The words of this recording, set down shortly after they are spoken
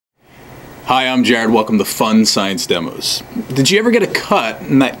Hi, I'm Jared. Welcome to Fun Science Demos. Did you ever get a cut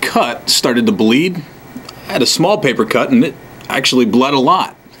and that cut started to bleed? I had a small paper cut and it actually bled a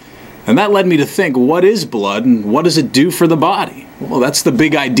lot. And that led me to think, what is blood and what does it do for the body? Well, that's the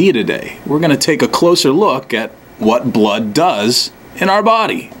big idea today. We're going to take a closer look at what blood does in our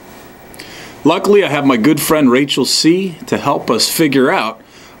body. Luckily, I have my good friend Rachel C. to help us figure out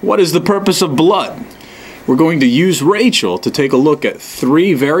what is the purpose of blood. We're going to use Rachel to take a look at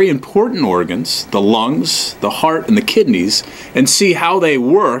three very important organs, the lungs, the heart, and the kidneys, and see how they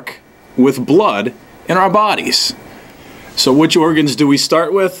work with blood in our bodies. So which organs do we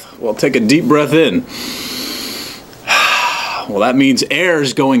start with? Well, take a deep breath in. Well, that means air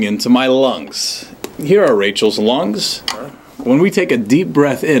is going into my lungs. Here are Rachel's lungs. When we take a deep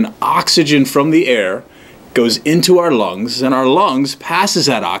breath in, oxygen from the air goes into our lungs, and our lungs passes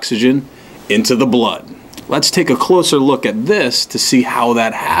that oxygen into the blood. Let's take a closer look at this to see how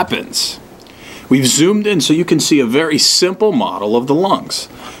that happens. We've zoomed in so you can see a very simple model of the lungs.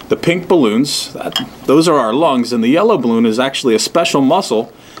 The pink balloons, those are our lungs, and the yellow balloon is actually a special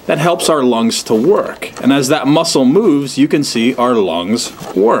muscle that helps our lungs to work. And as that muscle moves, you can see our lungs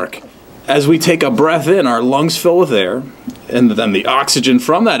work. As we take a breath in, our lungs fill with air, and then the oxygen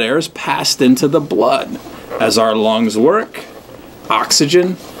from that air is passed into the blood. As our lungs work,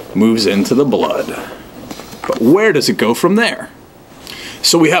 oxygen moves into the blood. But where does it go from there?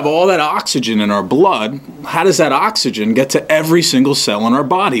 So we have all that oxygen in our blood. How does that oxygen get to every single cell in our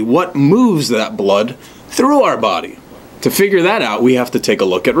body? What moves that blood through our body? To figure that out, we have to take a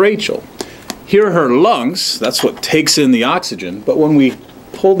look at Rachel. Here are her lungs. That's what takes in the oxygen. But when we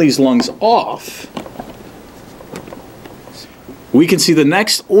pull these lungs off, we can see the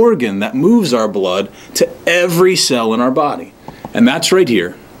next organ that moves our blood to every cell in our body. And that's right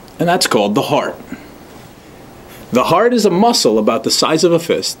here. And that's called the heart. The heart is a muscle about the size of a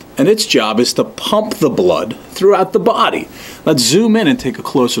fist, and its job is to pump the blood throughout the body. Let's zoom in and take a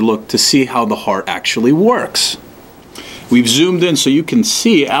closer look to see how the heart actually works. We've zoomed in so you can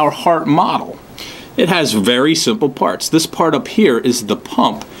see our heart model. It has very simple parts. This part up here is the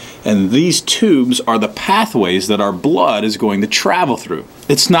pump, and these tubes are the pathways that our blood is going to travel through.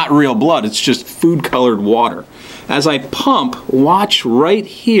 It's not real blood, it's just food-colored water. As I pump, watch right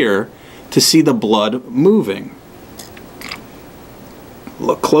here to see the blood moving.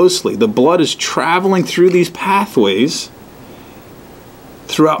 Look closely. The blood is traveling through these pathways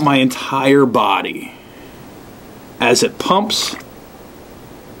throughout my entire body. As it pumps,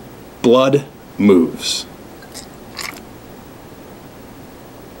 blood moves.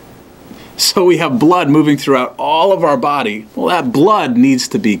 So we have blood moving throughout all of our body. Well, that blood needs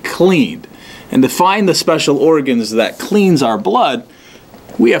to be cleaned. And to find the special organs that cleans our blood,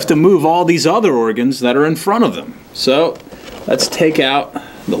 we have to move all these other organs that are in front of them. So let's take out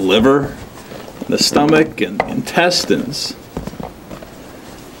the liver, the stomach, and intestines.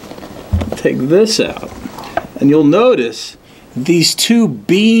 Take this out. And you'll notice these two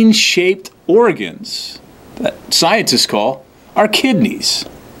bean-shaped organs that scientists call our kidneys.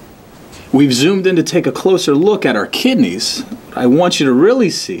 We've zoomed in to take a closer look at our kidneys. What I want you to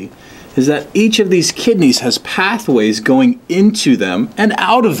really see is that each of these kidneys has pathways going into them and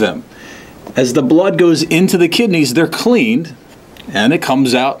out of them. As the blood goes into the kidneys, they're cleaned, and it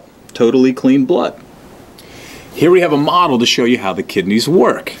comes out totally clean blood. Here we have a model to show you how the kidneys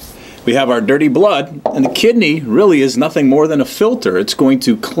work. We have our dirty blood, and the kidney really is nothing more than a filter. It's going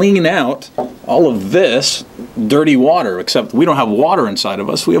to clean out all of this dirty water, except we don't have water inside of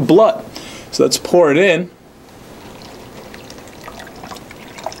us, we have blood. So let's pour it in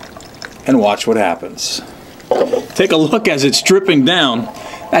and watch what happens. Take a look as it's dripping down.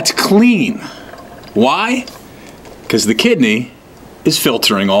 That's clean. Why? Because the kidney is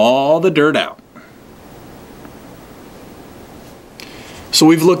filtering all the dirt out. So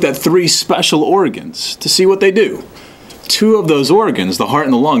we've looked at three special organs to see what they do. Two of those organs, the heart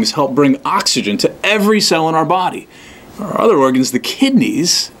and the lungs, help bring oxygen to every cell in our body. Our other organs, the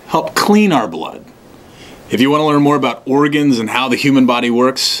kidneys, help clean our blood. If you want to learn more about organs and how the human body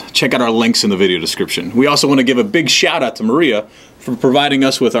works, check out our links in the video description. We also want to give a big shout out to Maria for providing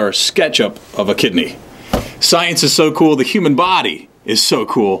us with our SketchUp of a kidney. Science is so cool, the human body is so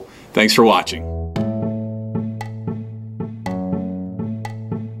cool. Thanks for watching.